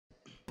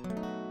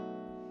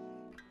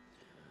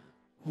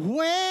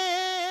When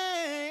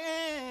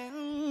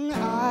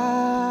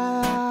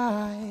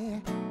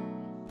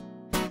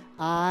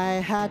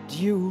I had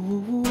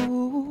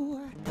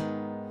you,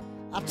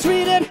 I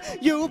treated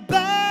you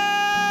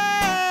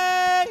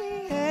bad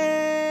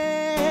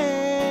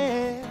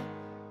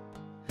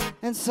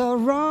and so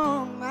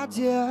wrong, my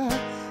dear.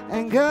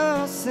 And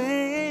girl,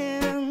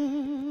 since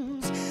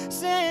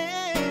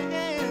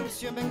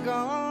you've been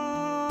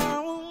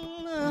gone,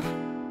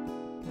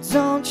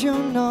 don't you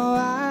know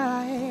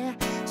I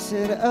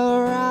sit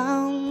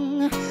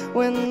around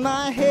with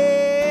my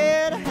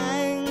head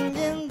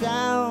hanging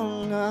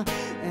down,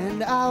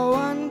 and I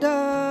wonder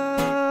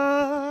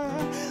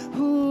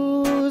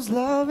who's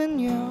loving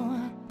you.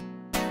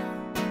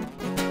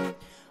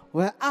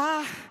 Well,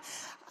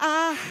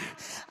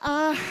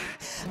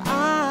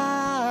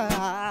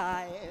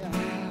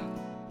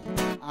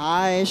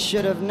 I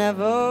should have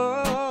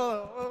never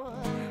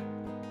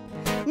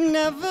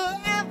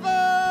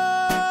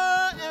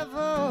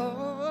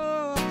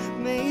ever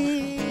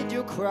made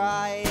you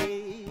cry.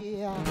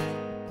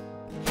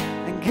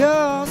 And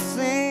girl,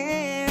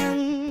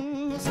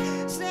 since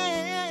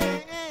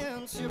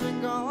you've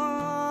been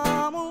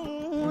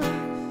gone,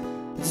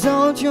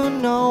 don't you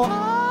know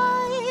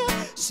I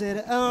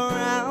sit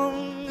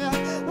around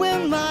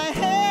with my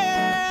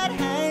head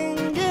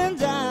hanging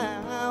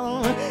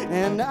down,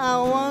 and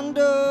I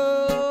wonder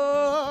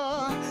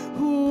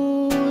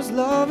who's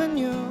loving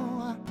you.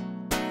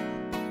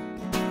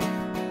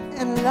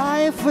 And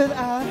life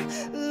without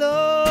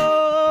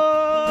love,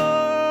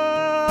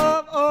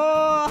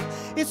 oh,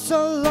 it's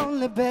so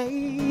lonely,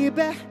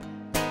 baby.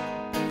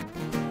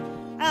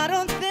 I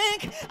don't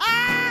think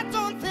I'm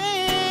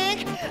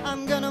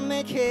gonna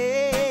make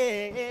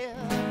it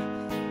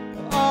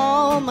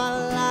all my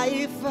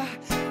life,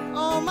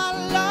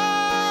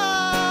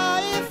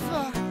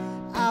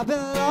 I've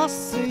been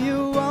lost to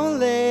you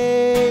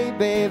only,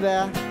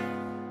 baby.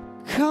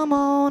 Come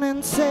on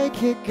and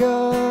take it,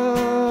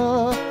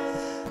 girl.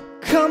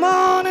 Come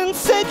on and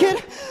take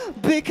it,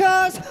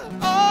 because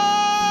all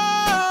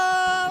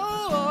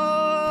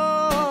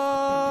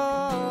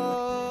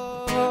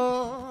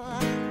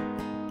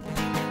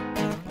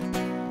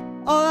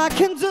I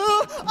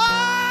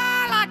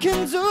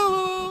can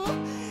do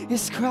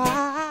is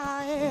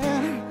cry.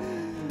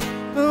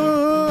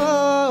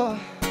 Oh,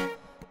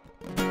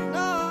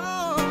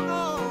 no,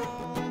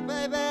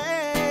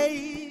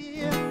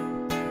 baby.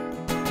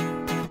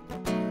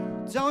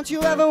 Don't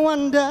you ever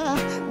wonder,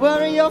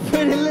 worry your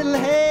pretty little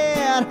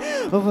head,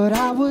 what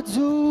I would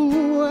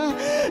do?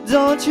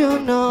 Don't you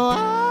know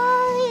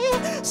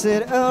I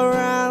sit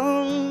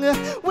around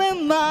with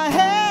my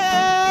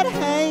head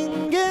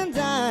hanging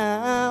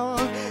down,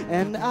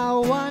 and I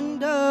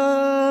wonder